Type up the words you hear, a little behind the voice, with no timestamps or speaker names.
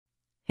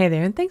Hey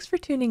there, and thanks for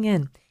tuning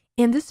in.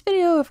 In this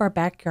video of our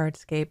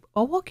backyardscape,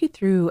 I'll walk you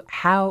through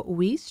how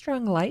we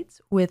strung lights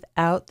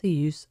without the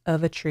use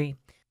of a tree.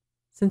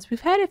 Since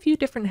we've had a few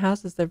different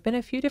houses, there have been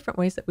a few different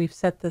ways that we've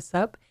set this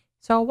up,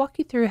 so I'll walk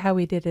you through how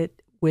we did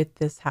it with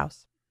this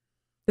house.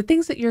 The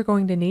things that you're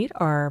going to need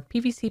are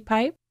PVC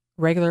pipe,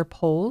 regular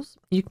poles.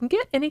 You can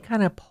get any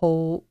kind of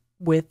pole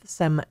with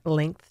some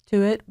length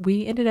to it.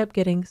 We ended up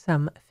getting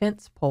some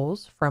fence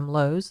poles from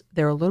Lowe's.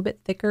 They're a little bit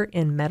thicker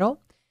in metal.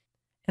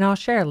 And I'll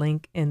share a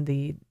link in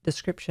the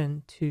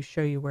description to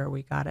show you where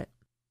we got it.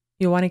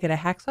 You'll want to get a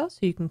hacksaw so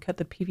you can cut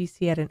the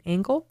PVC at an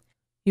angle.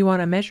 You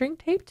want a measuring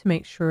tape to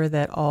make sure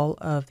that all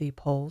of the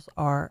poles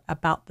are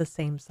about the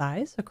same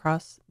size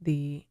across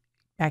the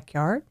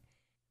backyard.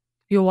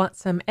 You'll want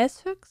some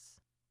S-hooks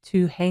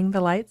to hang the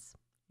lights.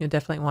 You'll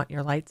definitely want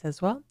your lights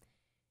as well.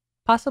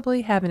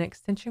 Possibly have an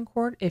extension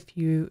cord if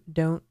you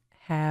don't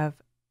have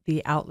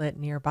the outlet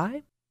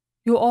nearby.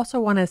 You'll also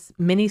want a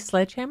mini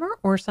sledgehammer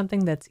or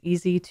something that's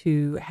easy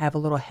to have a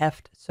little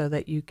heft so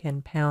that you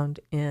can pound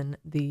in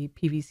the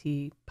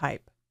PVC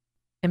pipe.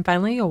 And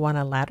finally, you'll want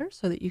a ladder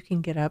so that you can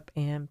get up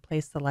and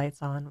place the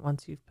lights on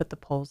once you've put the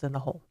poles in the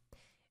hole.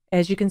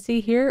 As you can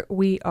see here,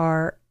 we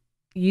are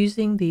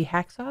using the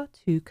hacksaw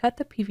to cut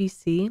the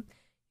PVC.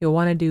 You'll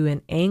want to do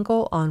an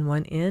angle on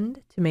one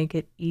end to make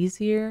it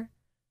easier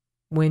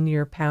when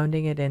you're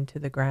pounding it into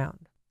the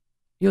ground.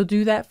 You'll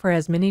do that for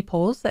as many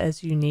poles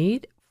as you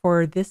need.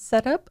 For this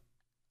setup,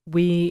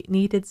 we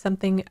needed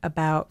something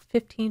about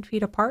 15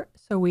 feet apart,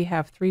 so we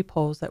have 3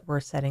 poles that we're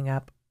setting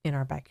up in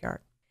our backyard.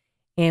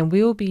 And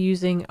we will be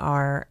using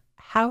our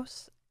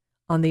house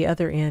on the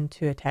other end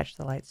to attach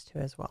the lights to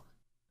as well.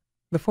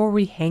 Before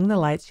we hang the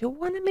lights, you'll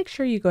want to make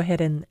sure you go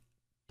ahead and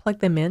plug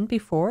them in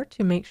before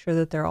to make sure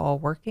that they're all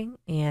working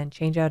and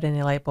change out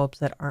any light bulbs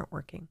that aren't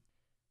working.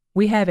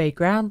 We have a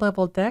ground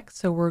level deck,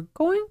 so we're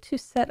going to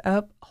set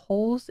up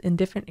holes in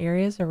different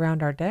areas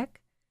around our deck.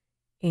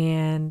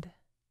 And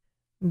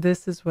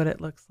this is what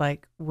it looks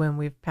like when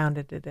we've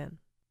pounded it in.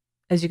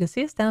 As you can see,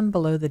 it's down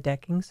below the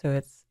decking, so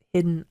it's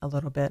hidden a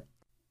little bit.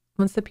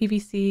 Once the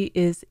PVC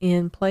is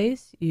in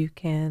place, you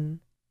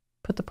can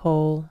put the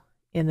pole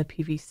in the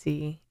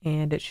PVC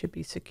and it should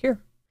be secure.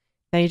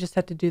 Now you just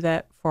have to do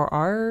that for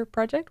our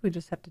project. We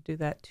just have to do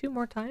that 2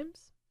 more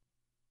times.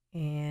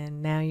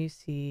 And now you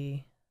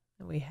see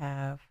that we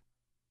have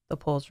the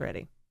poles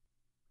ready.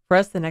 For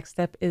us, the next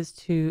step is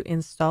to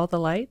install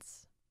the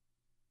lights.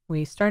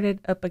 We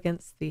started up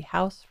against the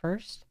house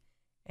first,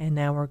 and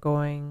now we're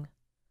going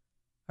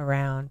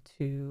around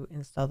to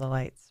install the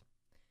lights.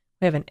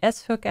 We have an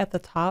S-hook at the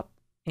top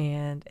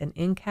and an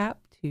end cap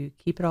to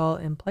keep it all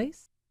in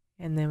place.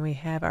 And then we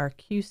have our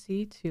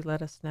QC to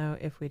let us know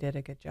if we did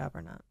a good job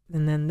or not.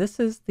 And then this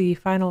is the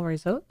final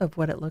result of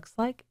what it looks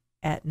like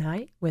at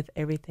night with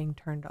everything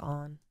turned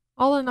on.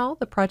 All in all,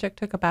 the project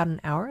took about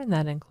an hour, and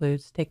that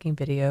includes taking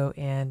video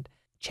and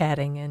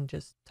chatting and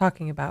just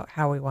talking about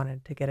how we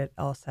wanted to get it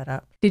all set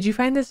up. Did you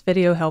find this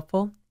video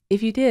helpful?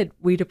 If you did,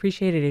 we'd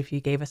appreciate it if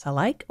you gave us a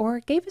like or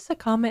gave us a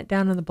comment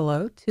down in the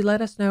below to let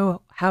us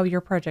know how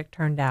your project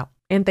turned out.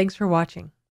 And thanks for watching.